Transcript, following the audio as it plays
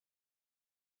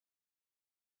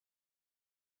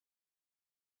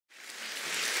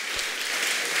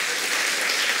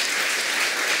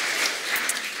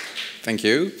Thank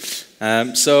you.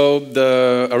 So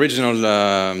the original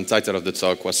title of the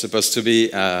talk was supposed to be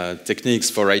techniques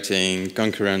for writing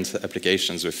concurrent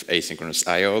applications with asynchronous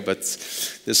I/O, but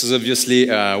this is obviously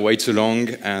way too long,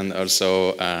 and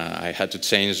also I had to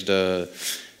change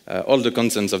all the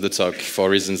content of the talk for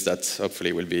reasons that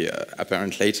hopefully will be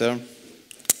apparent later.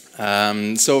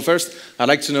 So first, I'd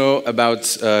like to know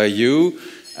about you.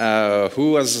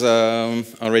 Who has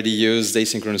already used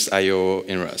asynchronous I/O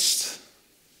in Rust?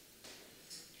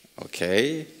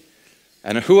 Okay.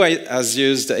 And who has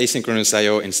used asynchronous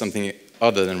I/O in something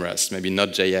other than Rust? Maybe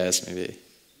Node.js, maybe?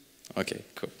 Okay,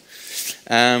 cool.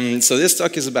 So this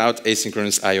talk is about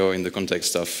asynchronous I/O in the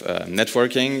context of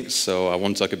networking. So I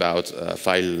won't talk about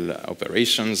file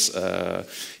operations.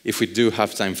 If we do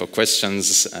have time for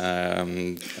questions,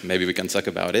 maybe we can talk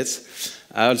about it.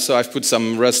 Also, I've put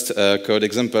some Rust code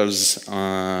examples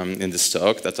in this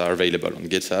talk that are available on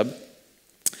GitHub.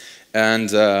 And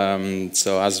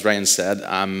so, as Ryan said,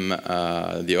 I'm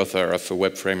the author of a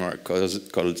web framework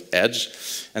called Edge.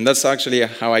 And that's actually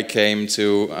how I came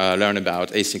to learn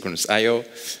about asynchronous I/O,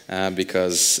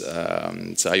 because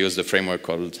so I used a framework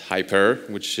called Hyper,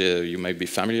 which you might be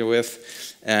familiar with.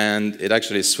 And it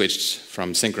actually switched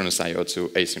from synchronous I/O to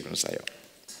asynchronous I/O.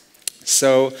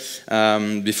 So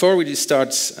before we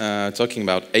start talking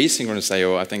about asynchronous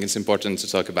I/O, I think it's important to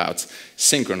talk about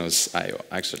synchronous I/O,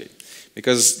 actually.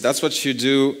 Because that's what you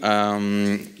do.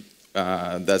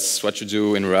 That's what you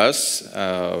do in Rust.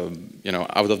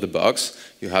 Out of the box,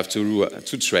 you have two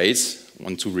threads: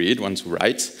 one to read, one to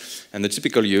write. And the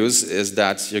typical use is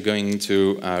that you're going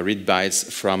to read bytes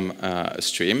from a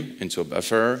stream into a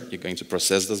buffer. You're going to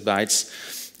process those bytes,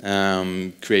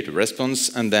 create a response,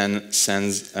 and then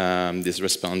send this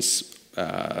response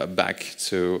back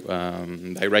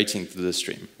by writing to the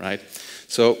stream, right?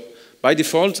 So by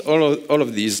default, all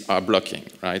of these are blocking,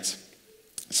 right?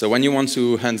 So when you want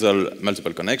to handle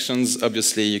multiple connections,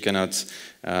 obviously you cannot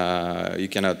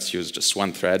use just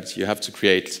one thread. You have to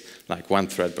create like one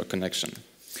thread per connection.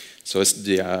 So it's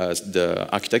the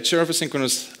architecture of a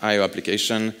synchronous I/O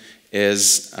application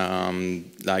is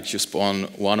like you spawn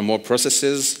one or more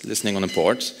processes listening on a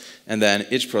port, and then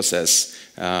each process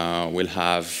will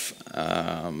have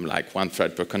like one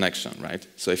thread per connection, right?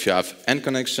 So if you have n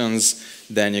connections,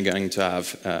 then you're going to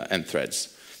have n threads.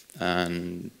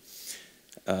 And,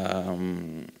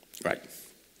 right.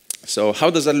 So how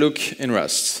does that look in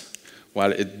Rust?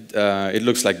 Well, it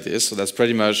looks like this. So that's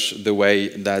pretty much the way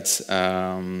that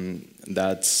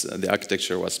the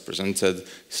architecture was presented.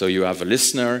 So you have a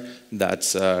listener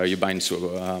that you bind to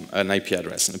an IP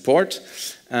address and a port,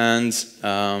 and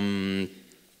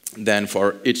then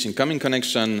for each incoming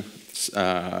connection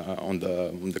on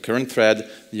the current thread,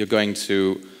 you're going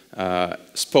to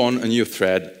spawn a new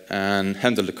thread and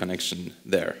handle the connection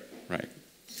there, right?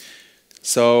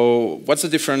 So what's the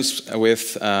difference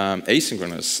with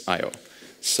asynchronous I/O?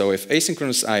 So with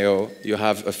asynchronous I/O, you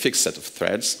have a fixed set of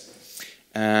threads,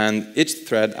 and each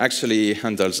thread actually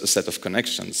handles a set of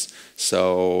connections.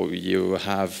 So you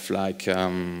have like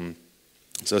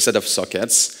so a set of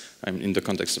sockets in the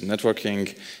context of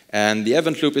networking, and the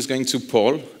event loop is going to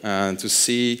poll to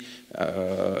see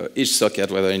each socket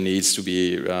whether it needs to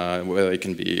be whether it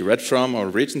can be read from or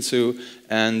written to,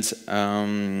 and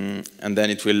then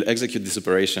it will execute these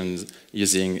operations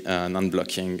using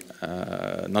non-blocking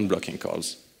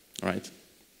calls, right?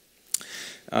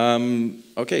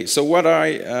 Okay, so what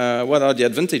are the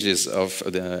advantages of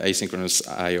the asynchronous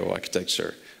I/O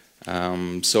architecture?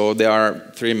 So there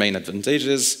are three main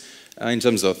advantages. In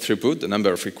terms of throughput, the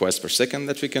number of requests per second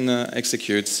that we can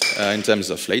execute. In terms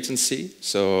of latency,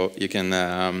 so you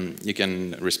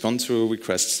can respond to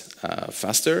requests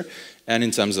faster, and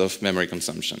in terms of memory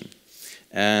consumption.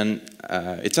 And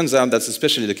it turns out that's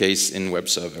especially the case in web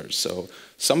servers. So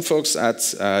some folks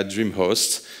at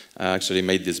DreamHost actually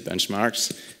made these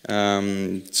benchmarks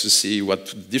to see what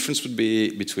the difference would be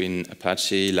between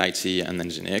Apache, Lite, and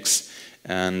Nginx.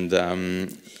 And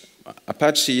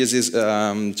Apache uses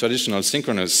traditional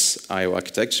synchronous I/O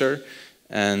architecture,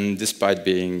 and despite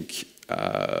being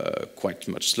quite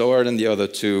much slower than the other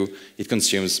two, it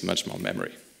consumes much more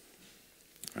memory.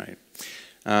 Right.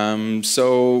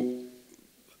 So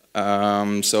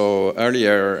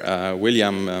earlier,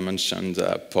 William mentioned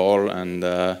poll and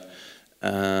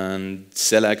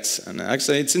select, and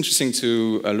actually it's interesting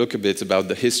to look a bit about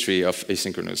the history of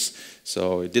asynchronous.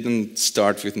 So it didn't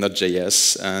start with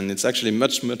Node.js, and it's actually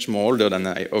much more older than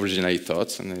I originally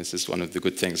thought, and this is one of the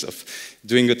good things of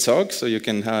doing a talk, so you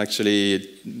can actually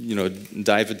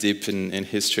dive deep in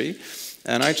history.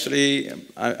 And actually,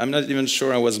 I'm not even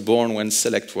sure I was born when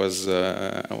select was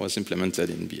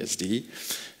implemented in BSD.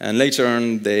 And later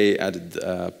on, they added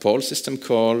a poll system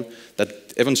call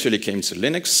that eventually came to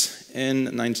Linux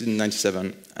in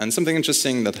 1997. And something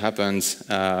interesting that happened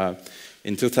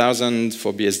in 2000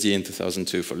 for BSD, in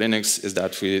 2002 for Linux, is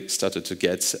that we started to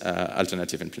get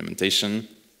alternative implementation.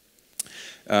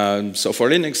 So for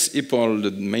Linux, ePOL,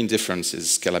 the main difference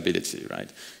is scalability, right?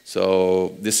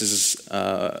 So this is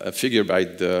a figure by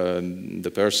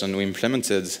the person who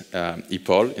implemented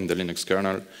ePOL in the Linux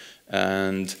kernel.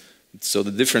 And so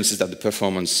the difference is that the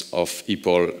performance of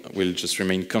ePOL will just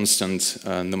remain constant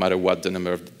no matter what the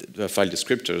number of file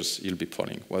descriptors you'll be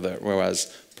polling,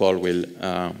 whereas POL will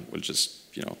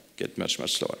just get much,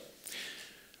 much slower.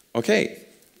 Okay.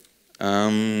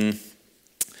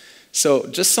 So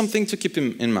just something to keep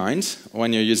in mind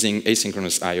when you're using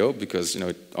asynchronous I/O, because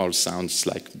it all sounds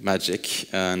like magic,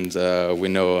 and we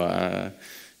know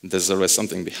there's always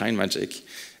something behind magic.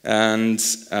 And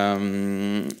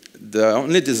the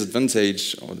only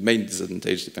disadvantage, or the main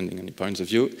disadvantage, depending on your point of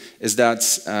view, is that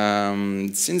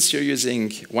since you're using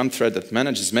one thread that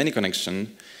manages many connections,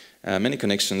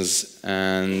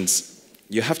 and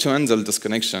you have to handle this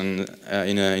connection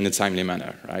in a timely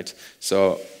manner, right?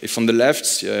 So if on the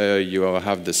left you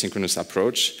have the synchronous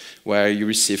approach where you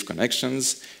receive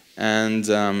connections, and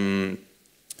the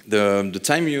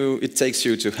time it takes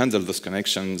you to handle those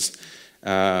connections,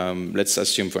 let's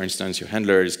assume, for instance, your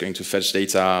handler is going to fetch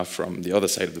data from the other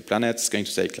side of the planet. It's going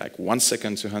to take like 1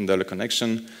 second to handle a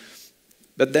connection.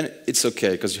 But then it's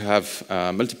okay, because you have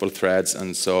multiple threads,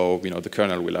 and so the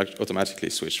kernel will automatically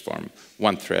switch from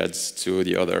one thread to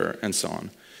the other, and so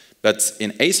on. But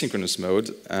in asynchronous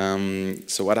mode,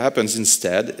 so what happens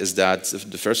instead is that if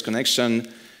the first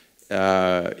connection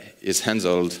is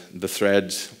handled, the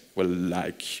thread will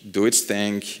do its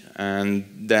thing, and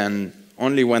then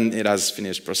only when it has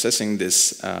finished processing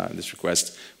this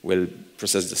request will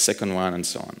process the second one, and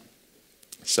so on.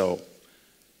 So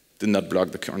do not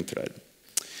block the current thread.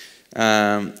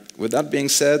 With that being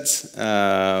said,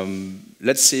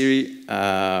 let's see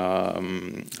how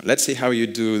you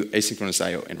do asynchronous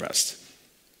I/O in Rust.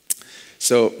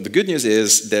 So the good news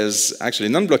is there's actually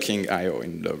non-blocking I/O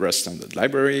in the Rust standard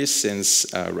library since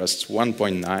Rust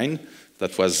 1.9.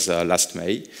 That was last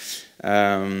May.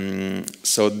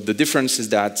 So the difference is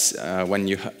that when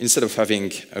instead of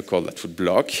having a call that would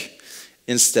block,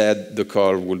 instead, the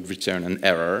call would return an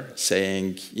error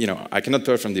saying, I cannot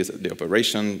perform the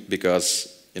operation because,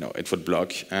 it would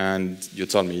block, and you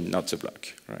told me not to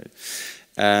block, right?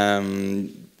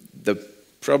 The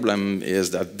problem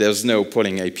is that there's no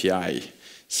polling API.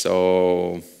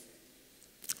 So,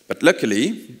 but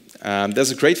luckily,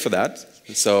 there's a crate for that.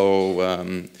 So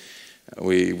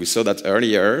we saw that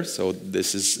earlier. So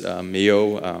this is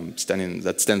MEO,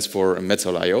 that stands for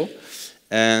Metal I/O.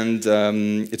 And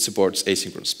it supports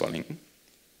asynchronous polling.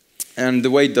 And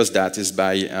the way it does that is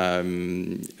by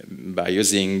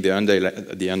using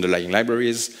the underlying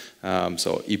libraries,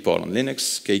 so ePOL on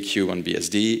Linux, KQ on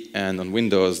BSD, and on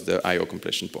Windows, the I/O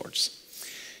completion ports.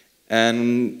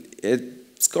 And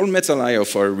it's called Metal I/O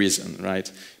for a reason, right?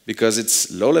 Because it's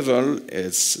low level,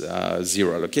 it's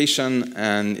zero allocation,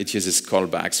 and it uses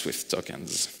callbacks with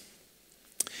tokens.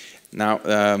 Now,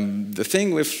 the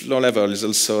thing with low level is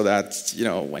also that,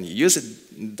 when you use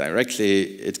it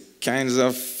directly, it kind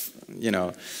of,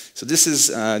 so this is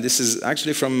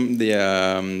actually from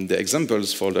the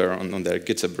examples folder on their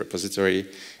GitHub repository,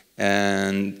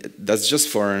 and that's just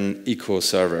for an echo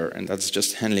server, and that's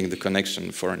just handling the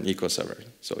connection for an echo server.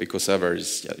 So echo server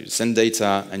is, you send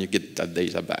data and you get that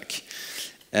data back.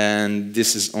 And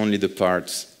this is only the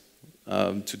part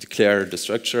to declare the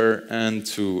structure and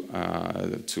to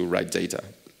write data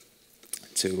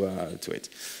to it.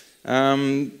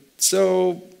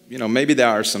 So maybe there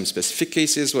are some specific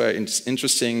cases where it's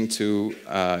interesting to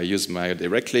use MIO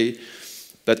directly,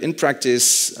 but in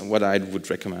practice, what I would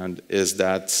recommend is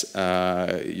that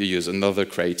you use another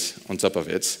crate on top of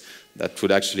it that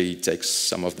would actually take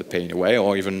some of the pain away,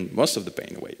 or even most of the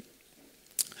pain away.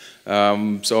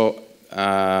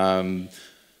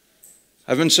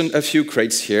 I've mentioned a few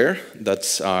crates here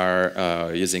that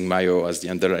are using MIO as the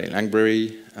underlying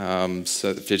library,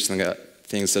 so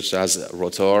things such as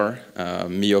Rotor,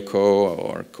 Miyoko,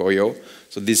 or Koyo.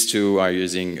 So these two are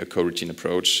using a coroutine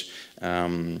approach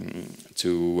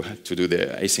to do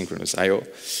the asynchronous I/O.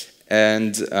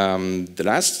 And the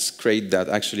last crate that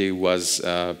actually was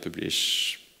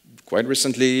published quite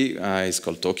recently is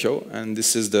called Tokyo, and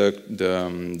this is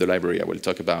the library I will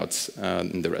talk about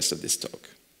in the rest of this talk.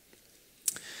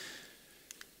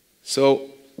 So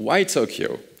why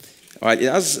Tokyo? Well,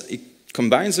 it has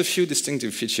combines a few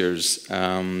distinctive features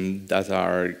that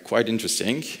are quite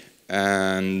interesting.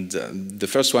 And the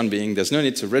first one being there's no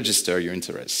need to register your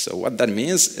interest. So what that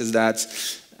means is that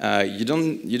you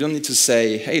don't need to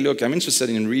say, hey, look, I'm interested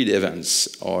in read events,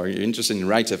 or you're interested in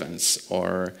write events,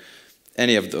 or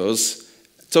any of those.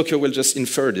 Tokyo will just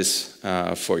infer this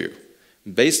for you.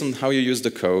 Based on how you use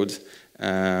the code,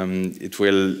 it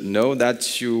will know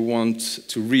that you want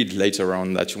to read later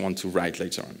on, that you want to write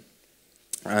later on.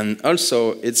 And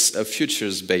also, it's a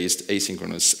futures-based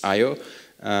asynchronous I/O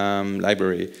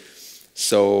library.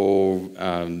 So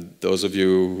those of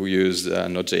you who use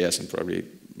Node.js, and probably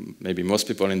maybe most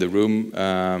people in the room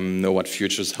know what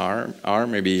futures are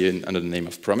maybe under the name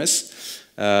of promise.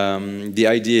 The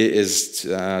idea is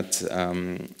that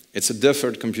it's a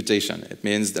deferred computation. It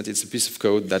means that it's a piece of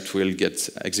code that will get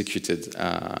executed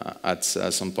at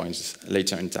some point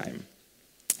later in time.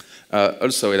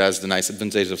 Also, it has the nice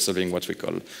advantage of solving what we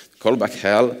call callback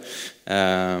hell.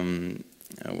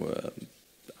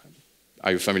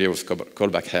 Are you familiar with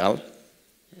callback hell?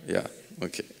 Yeah,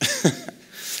 okay.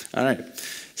 All right.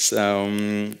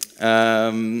 So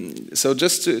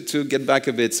just to get back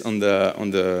a bit on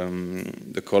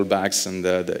the callbacks and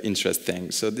the interest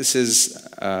thing. So this is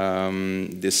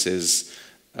I'm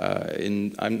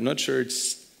not sure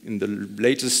it's in the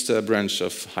latest branch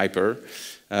of Hyper.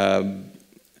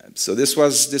 So this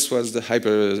was the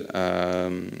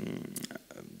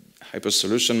Hyper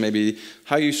solution, maybe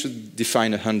how you should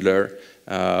define a handler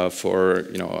for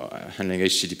handling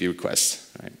HTTP requests,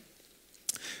 right?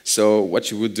 So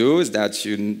what you would do is that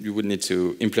you would need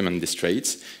to implement this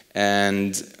trait,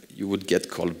 and you would get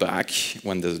called back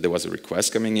when there was a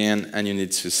request coming in, and you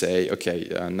need to say, okay,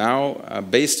 now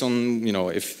based on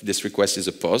if this request is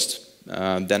a post,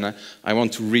 then I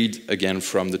want to read again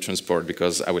from the transport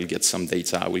because I will get some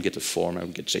data, I will get a form, I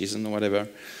will get JSON or whatever,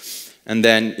 and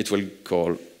then it will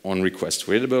call on request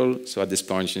readable. So at this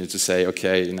point you need to say,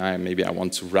 okay, now maybe I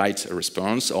want to write a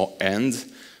response or end,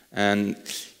 and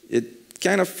it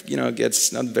kind of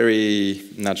gets not very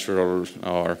natural,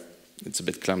 or it's a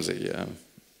bit clumsy.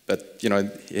 But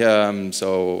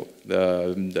so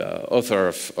the author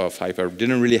of Hyper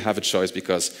didn't really have a choice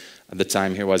because at the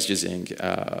time he was using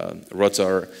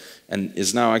Rotor and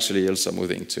is now actually also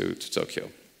moving to Tokyo.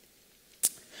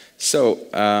 So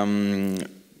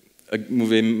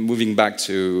moving back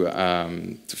to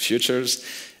futures,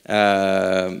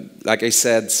 like I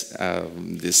said,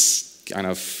 this kind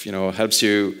of helps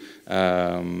you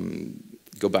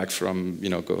go back from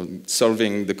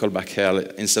solving the callback hell.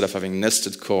 Instead of having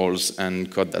nested calls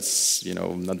and code that's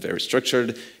not very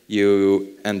structured, you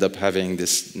end up having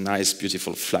this nice,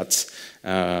 beautiful, flat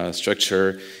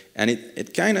structure, and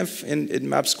it kind of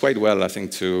maps quite well, I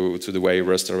think, to the way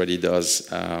Rust already does,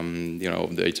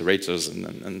 the iterators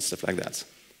and stuff like that.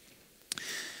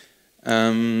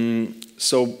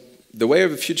 So the way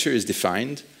a future is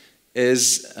defined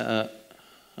is the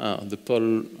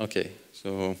poll. Okay,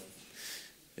 so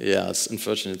yeah, it's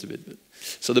unfortunate a bit. But,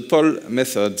 so the poll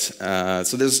method.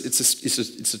 So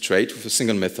it's a trait with a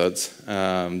single method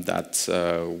that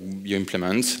you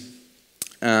implement,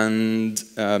 and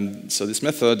so this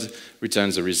method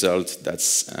returns a result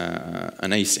that's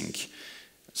an async.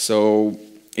 So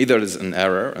either there's an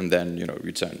error and then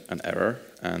return an error,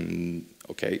 and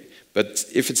okay. But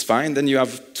if it's fine, then you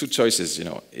have two choices.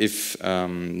 If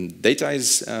data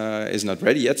is not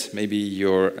ready yet, maybe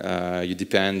you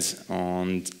depend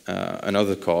on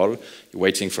another call. You're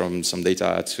waiting for some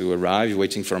data to arrive. You're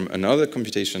waiting for another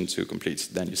computation to complete.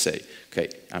 Then you say, okay,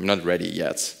 I'm not ready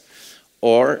yet.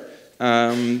 Or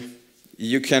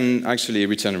you can actually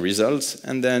return a result,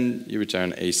 and then you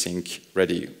return async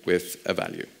ready with a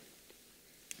value.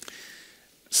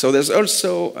 So there's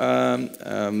also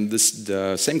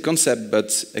the same concept,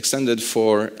 but extended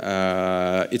for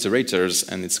iterators,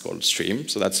 and it's called stream.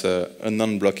 So that's a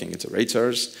non-blocking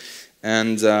iterators.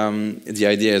 And the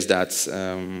idea is that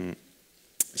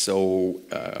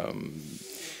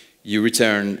you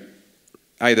return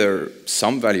either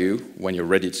some value when you're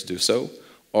ready to do so,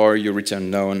 or you return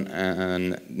none,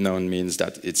 and none means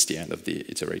that it's the end of the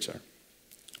iterator,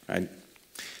 right?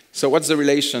 So what's the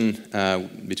relation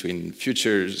between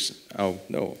futures? Oh,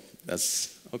 no,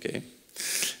 that's okay.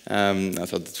 I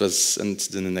thought it was in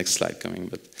the next slide coming.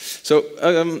 But so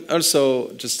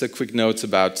also just a quick note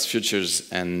about futures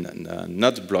and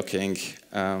not blocking.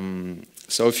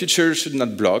 So a future should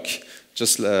not block,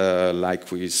 just like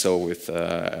we saw with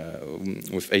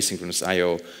asynchronous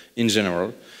I/O in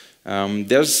general.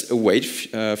 There's a wait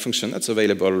function that's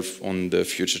available on the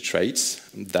future traits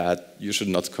that you should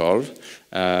not call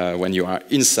when you are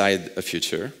inside a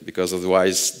future, because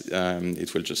otherwise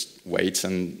it will just wait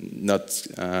and not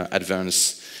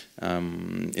advance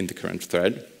in the current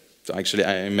thread. So actually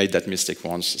I made that mistake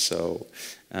once, so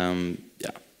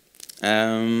yeah.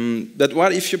 But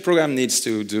what if your program needs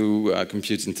to do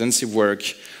compute-intensive work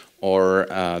or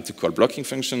to call blocking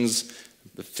functions?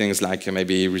 Things like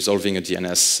maybe resolving a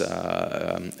DNS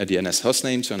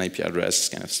hostname to an IP address,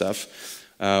 kind of stuff.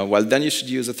 Well, then you should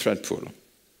use a thread pool.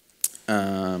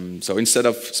 So instead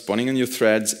of spawning a new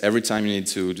thread every time you need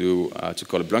to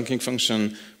call a blocking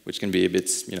function, which can be a bit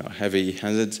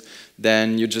heavy-handed,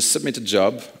 then you just submit a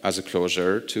job as a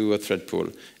closure to a thread pool,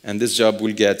 and this job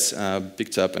will get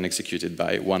picked up and executed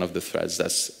by one of the threads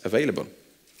that's available.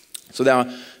 So there are,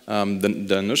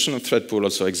 the notion of thread pool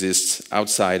also exists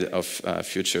outside of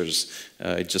futures.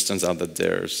 It just turns out that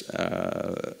there's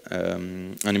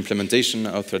an implementation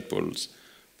of thread pools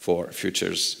for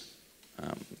futures,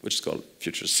 which is called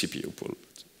futures CPU pool.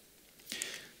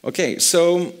 Okay,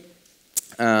 so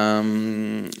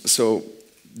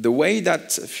the way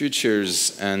that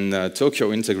futures and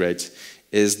Tokyo integrate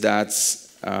is that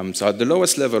so at the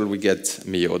lowest level, we get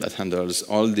Mio that handles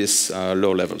all this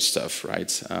low-level stuff,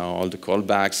 right? All the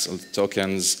callbacks, all the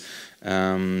tokens.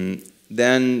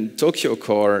 Then Tokyo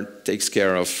Core takes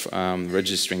care of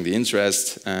registering the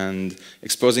interest and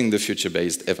exposing the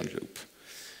future-based event loop.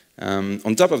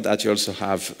 On top of that, you also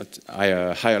have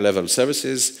higher-level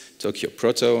services, Tokyo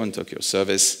Proto and Tokyo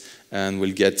Service, and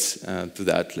we'll get to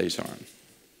that later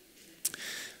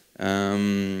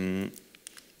on.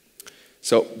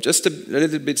 So just a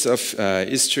little bit of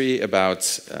history about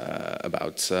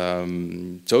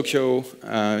Tokyo.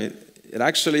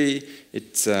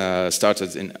 It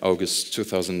started in August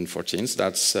 2014, so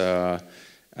that's a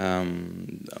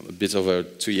bit over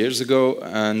 2 years ago.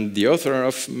 And the author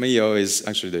of Mio is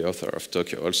actually the author of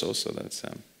Tokyo also, so that's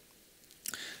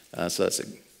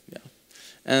yeah.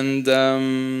 And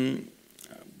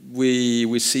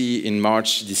we see in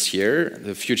March this year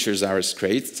the Futures RS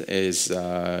crate is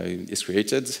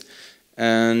created,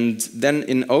 and then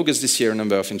in August this year a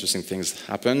number of interesting things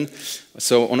happen.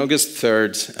 So on August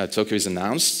 3rd, Tokyo is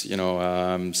announced.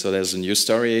 So there's a new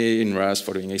story in Rust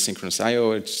for doing asynchronous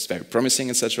I/O. It's very promising,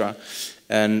 etc.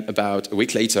 And about a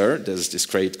week later, there's this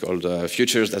crate called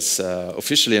Futures that's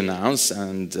officially announced,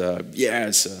 and yeah,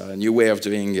 it's a new way of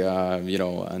doing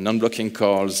non-blocking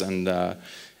calls and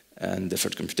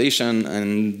deferred computation.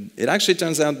 And it actually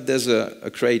turns out there's a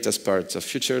crate as part of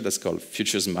Future that's called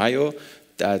Futures Mayo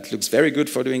that looks very good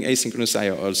for doing asynchronous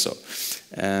I/O also.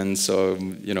 And so,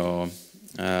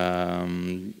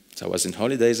 so I was in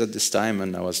holidays at this time,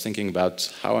 and I was thinking about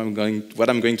what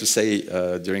I'm going to say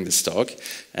during this talk.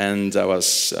 And I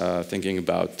was thinking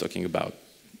about talking about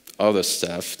other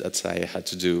stuff that I had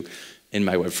to do in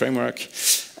my web framework.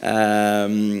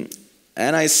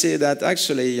 And I see that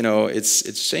actually,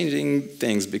 it's changing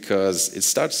things, because it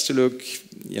starts to look,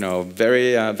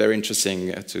 very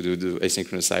interesting to do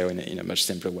asynchronous I/O in a much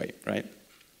simpler way, right?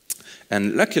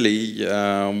 And luckily,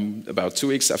 about 2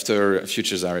 weeks after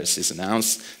Futures RS is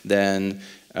announced, then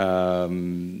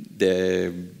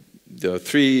the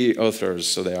three authors,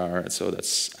 so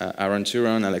that's Aaron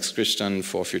Turon, Alex Christian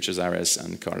for Futures RS,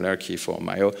 and Carl Lerche for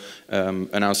Mayo,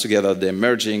 announced together the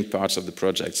emerging parts of the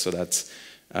project, so that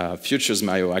Futures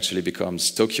Mayo actually becomes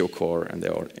Tokyo Core, and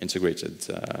they're all integrated,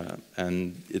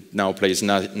 and it now plays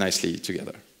nicely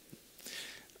together.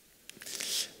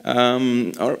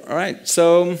 All right,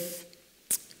 so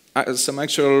some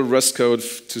actual Rust code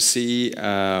to see,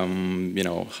 how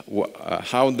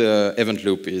the event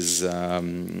loop is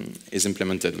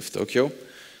implemented with Tokyo.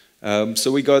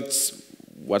 So we got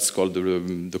what's called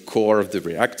the core of the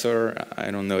reactor. I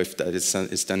don't know if that's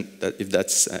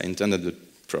intended. But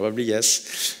probably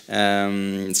yes.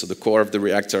 So the core of the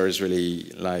reactor is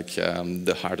really like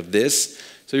the heart of this.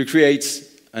 So you create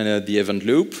the event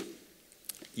loop.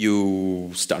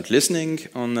 You start listening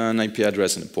on an IP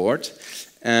address and a port.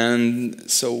 And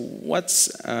so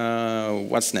what's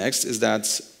next is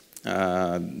that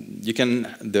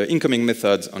the incoming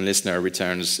method on listener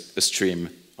returns a stream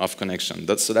of connection.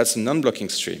 So that's a non-blocking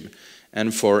stream.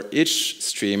 And for each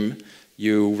stream,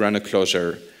 you run a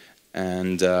closure.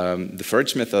 And the for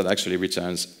each method actually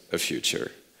returns a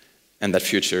future. And that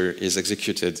future is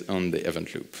executed on the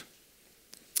event loop.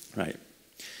 Right.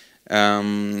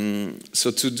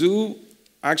 So to do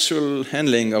actual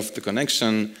handling of the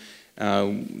connection,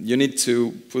 you need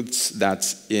to put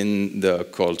that in the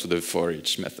call to the for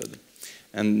each method.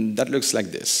 And that looks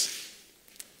like this.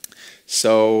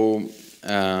 So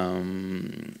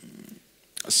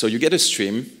So you get a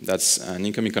stream, that's an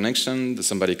incoming connection, there's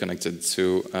somebody connected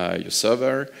to your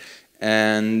server,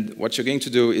 and what you're going to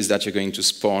do is that you're going to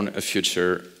spawn a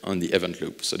future on the event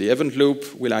loop. So the event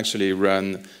loop will actually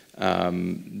run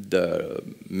the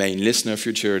main listener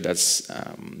future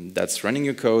that's running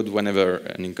your code whenever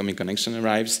an incoming connection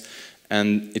arrives,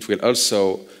 and it will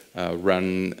also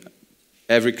run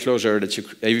every closure that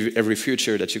every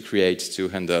future that you create to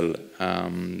handle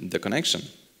the connection.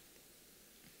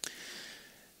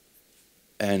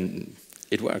 And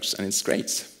it works, and it's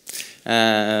great.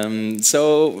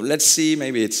 So let's see,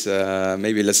 maybe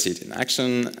let's see it in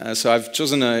action. So I've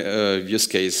chosen a use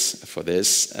case for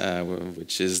this,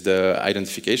 which is the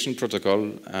identification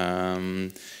protocol,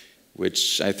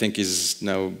 which I think is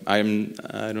now, I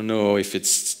don't know if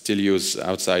it's still used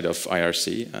outside of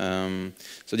IRC.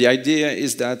 So the idea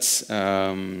is that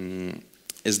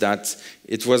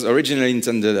it was originally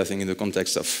intended, I think, in the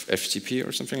context of FTP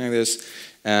or something like this,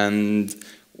 and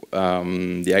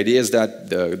the idea is that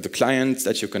the client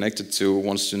that you're connected to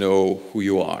wants to know who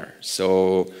you are.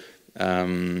 So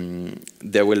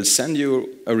they will send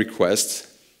you a request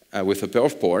with a pair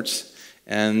of ports,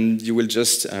 and you will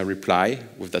just reply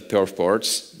with that pair of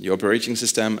ports, the operating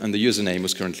system, and the username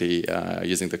who's currently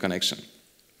using the connection.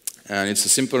 And it's a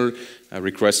simple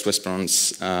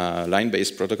request-response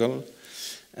line-based protocol,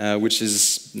 which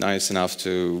is nice enough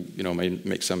to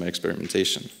make some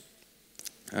experimentation.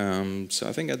 So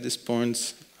I think at this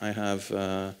point I have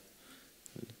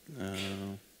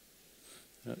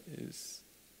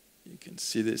you can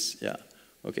see this, yeah.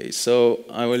 Okay, so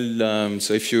I will.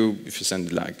 So if you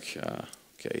send like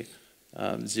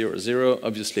 00,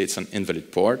 obviously it's an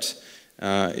invalid port.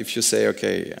 If you say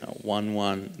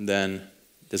 11, then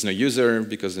there's no user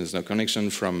because there's no connection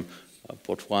from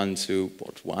port 1 to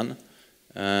port 1.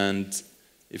 And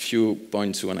if you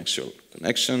point to an actual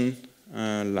connection,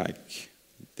 like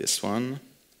this one,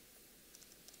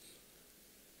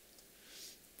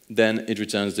 then it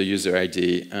returns the user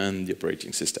ID and the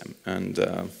operating system. And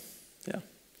yeah.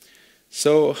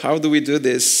 So how do we do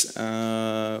this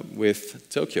with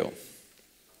Tokyo?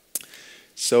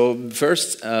 So the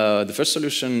first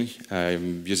solution,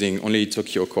 using only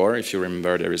Tokyo core. If you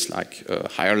remember, there is like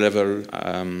higher level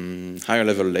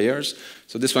layers.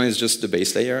 So this one is just the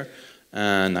base layer,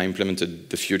 and I implemented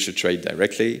the future trait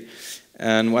directly.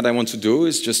 And what I want to do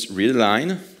is just read a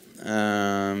line.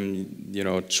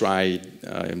 Try.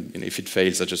 If it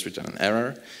fails, I just return an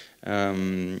error.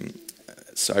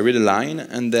 So I read a line,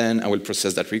 and then I will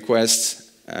process that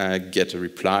request, get a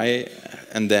reply,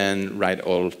 and then write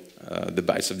all the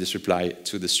bytes of this reply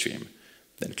to the stream.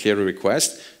 Then clear the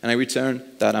request, and I return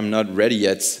that I'm not ready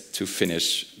yet to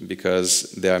finish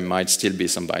because there might still be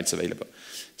some bytes available.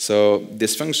 So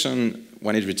this function,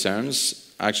 when it returns,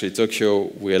 actually Tokyo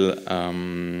will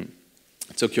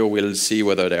see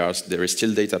whether there is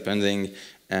still data pending,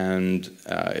 and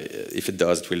if it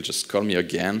does, it will just call me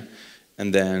again,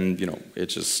 and then it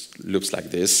just loops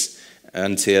like this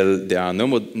until there are no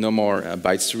more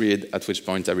bytes to read. At which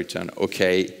point I return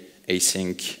OK,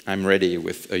 async, I'm ready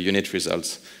with a unit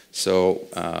result. So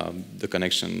the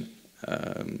connection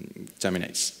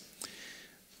terminates.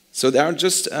 So there are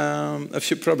just a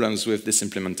few problems with this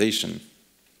implementation.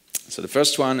 So the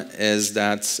first one is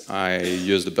that I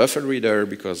used the buffer reader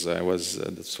because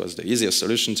this was the easiest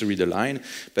solution to read a line,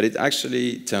 but it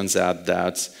actually turns out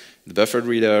that the buffer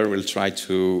reader will try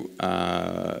to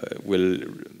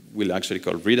will actually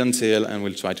call read until and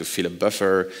will try to fill a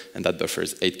buffer, and that buffer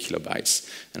is 8 kilobytes.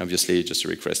 And obviously, just a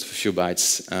request of a few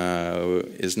bytes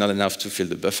is not enough to fill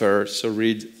the buffer, so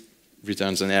read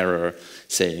returns an error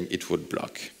saying it would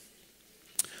block.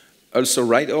 Also,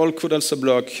 write all could also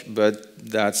block, but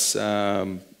that's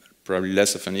probably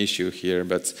less of an issue here.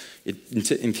 But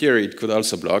in theory, it could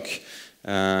also block.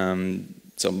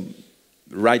 So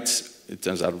write, it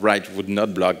turns out write would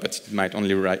not block, but it might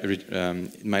only write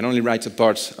a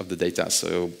part of the data.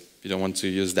 So you don't want to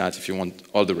use that if you want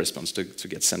all the response to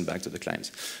get sent back to the client.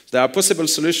 So there are possible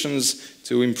solutions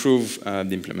to improve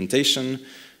the implementation.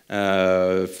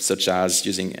 Such as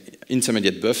using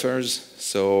intermediate buffers.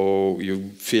 So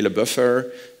you fill a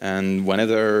buffer, and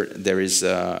whenever there is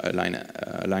a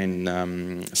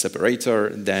line separator,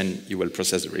 then you will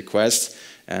process the request,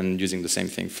 and using the same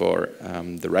thing for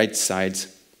the right side.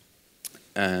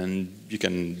 And you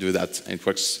can do that, and it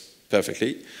works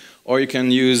perfectly. Or you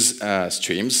can use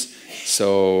streams.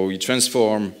 So you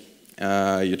transform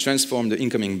the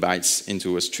incoming bytes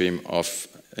into a stream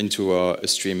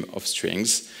of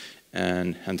strings,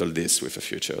 and handle this with a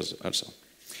future also.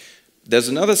 There's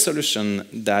another solution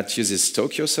that uses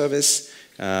Tokyo service,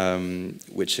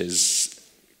 which is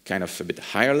kind of a bit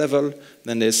higher level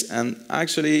than this, and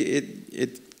actually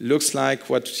it looks like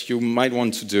what you might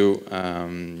want to do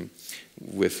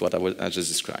with what I just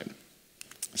described.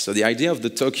 So the idea of the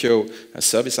Tokyo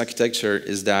service architecture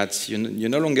is that you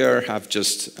no longer have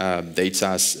just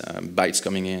data, bytes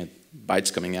coming in,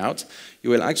 bytes coming out. You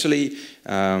will actually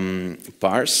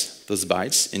parse those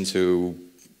bytes into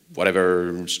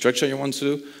whatever structure you want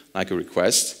to, like a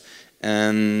request.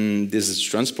 And this is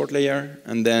transport layer,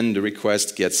 and then the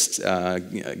request gets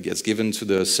given to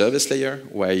the service layer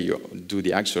where you do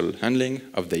the actual handling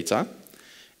of data.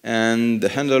 And the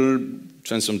handle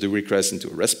transforms the request into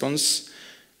a response,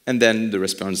 and then the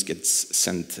response gets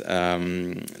sent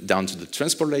down to the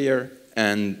transport layer,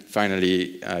 and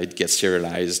finally it gets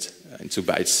serialized into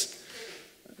bytes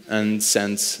and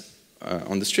sent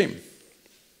on the stream.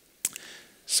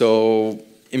 So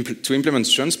to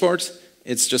implement transport,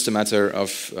 it's just a matter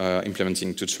of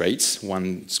implementing two traits.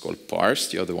 One is called parse,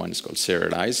 the other one is called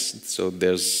serialize. So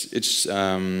there's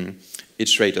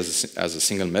each trait as a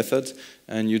single method,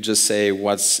 and you just say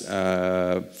what's,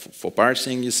 for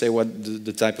parsing, you say what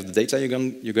the type of the data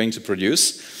you're going to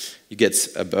produce. You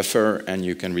get a buffer, and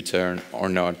you can return or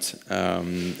not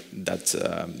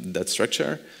that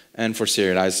structure. And for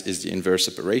serialize is the inverse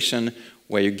operation,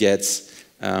 where you get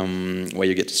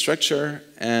the structure,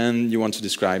 and you want to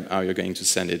describe how you're going to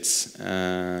send it,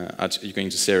 you're going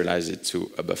to serialize it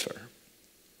to a buffer.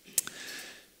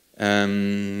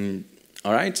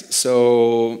 All right,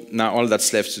 so now all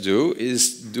that's left to do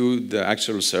is do the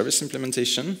actual service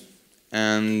implementation.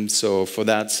 And so for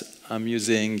that, I'm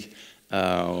using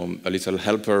a little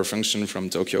helper function from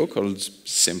Tokyo called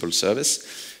simple service.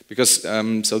 Because,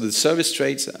 so the service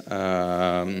trait,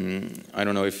 I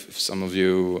don't know if some of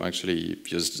you actually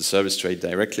use the service trait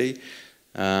directly.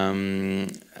 And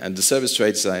the service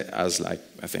trait has like,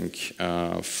 I think,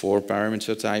 4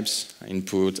 parameter types: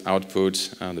 input,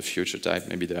 output, the future type,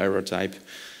 maybe the error type.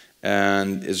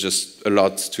 And it's just a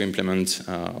lot to implement,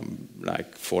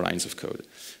 like 4 lines of code.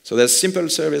 So the simple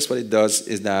service, what it does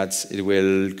is that it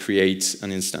will create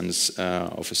an instance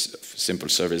of a simple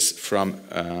service from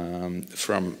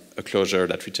a closure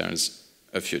that returns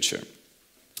a future.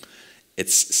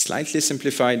 It's slightly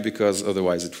simplified because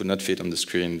otherwise it would not fit on the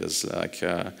screen. There's like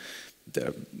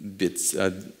the bits,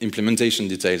 implementation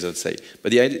details, I'd say.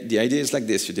 But the idea is like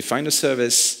this: you define a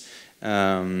service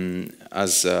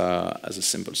as a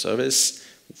simple service.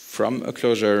 From a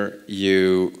closure,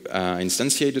 you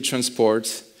instantiate the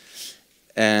transport,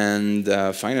 and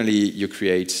finally you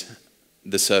create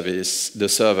the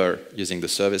server using the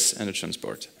service and the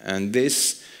transport. And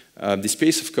this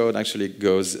piece of code actually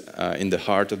goes in the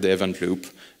heart of the event loop,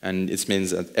 and it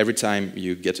means that every time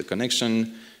you get a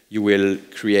connection, you will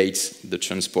create the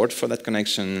transport for that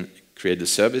connection, create the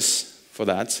service for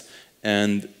that,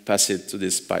 and pass it to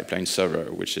this pipeline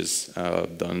server, which is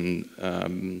done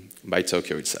by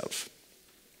Tokyo itself.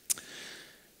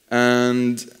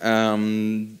 And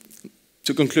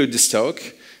to conclude this talk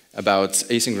about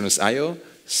asynchronous I/O,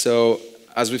 so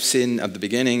as we've seen at the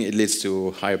beginning, it leads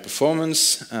to higher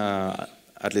performance.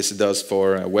 At least it does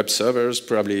for web servers,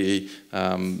 probably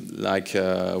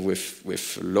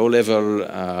with low-level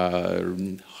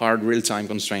hard real-time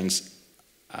constraints.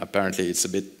 Apparently, it's a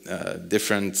bit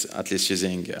different, at least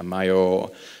using Mayo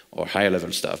or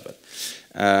higher-level stuff. But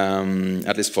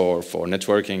at least for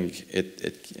networking,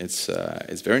 it's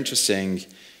very interesting.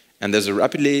 And there's a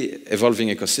rapidly evolving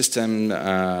ecosystem,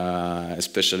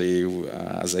 especially,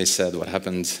 as I said, what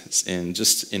happened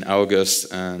just in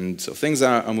August. And so things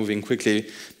are moving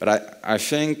quickly. But I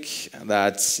think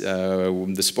that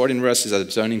the support in Rust is at a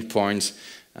turning point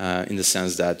in the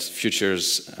sense that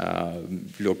futures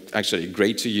look actually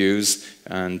great to use.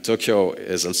 And Tokyo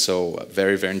is also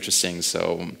very, very interesting.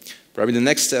 So probably the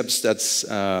next steps that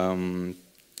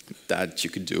you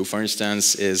could do, for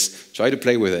instance, is try to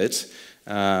play with it.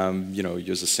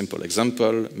 Use a simple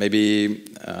example. Maybe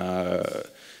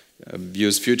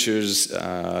use futures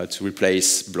to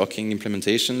replace blocking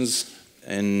implementations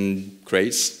in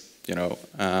crates.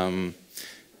 And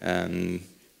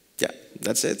yeah,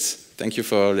 that's it. Thank you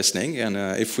for listening. And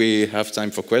if we have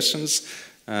time for questions,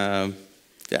 yeah,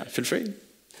 feel free.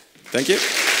 Thank you.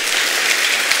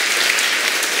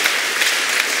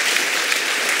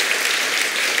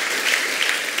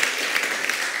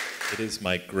 It is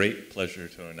my great pleasure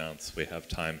to announce we have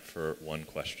time for one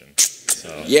question.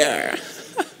 So, yeah.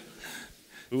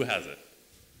 Who has it?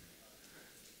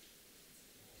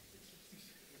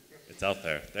 It's out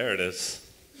there. There it is.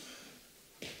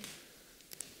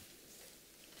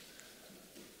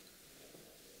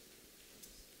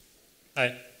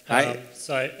 Hi. Hi.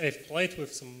 So I've played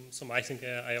with some async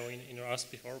I/O in Rust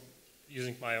before.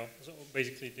 using Mayo. So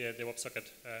basically the WebSocket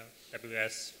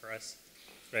WS for us.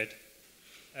 Great.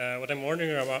 What I'm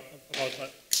wondering about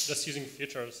just using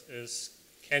features is,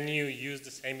 can you use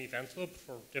the same event loop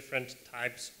for different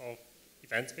types of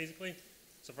events, basically?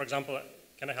 So for example,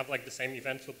 can I have like the same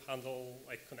event loop handle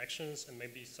like connections and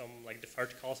maybe some like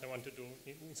deferred calls I want to do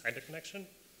inside the connection?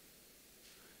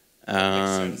 That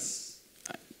makes sense.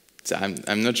 So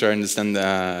I'm not sure I understand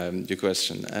your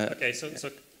question. Okay, so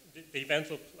the event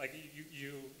loop, like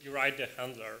you write the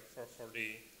handler for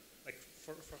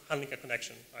handling a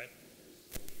connection, right?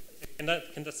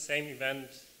 Can the same event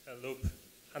loop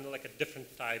handle like a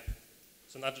different type?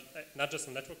 So not just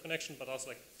a network connection, but also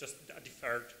like just a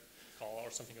deferred call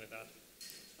or something like that.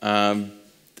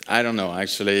 I don't know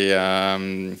actually.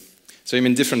 So you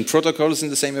mean different protocols in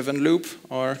the same event loop,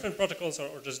 or different protocols,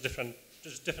 or just different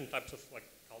types of like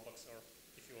callbacks, or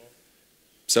if you will.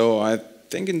 So I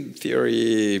think in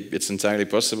theory it's entirely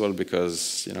possible,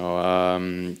 because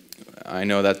I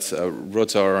know that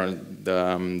Rotor,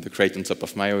 the crate on top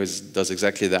of Mayo, does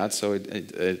exactly that. So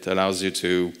it allows you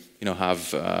to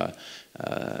have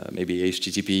maybe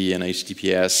HTTP and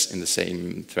HTTPS in the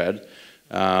same thread.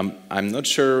 I'm not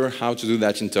sure how to do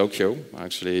that in Tokyo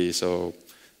actually. So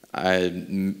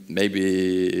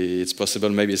maybe it's possible,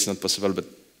 maybe it's not possible, but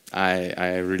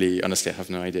I really honestly have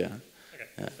no idea. Okay,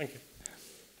 thank you.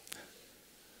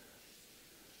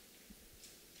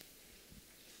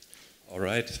 All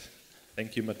right.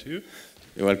 Thank you, Matthieu.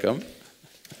 You're welcome. And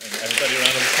everybody, a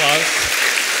round of applause.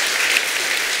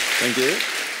 Thank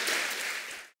you.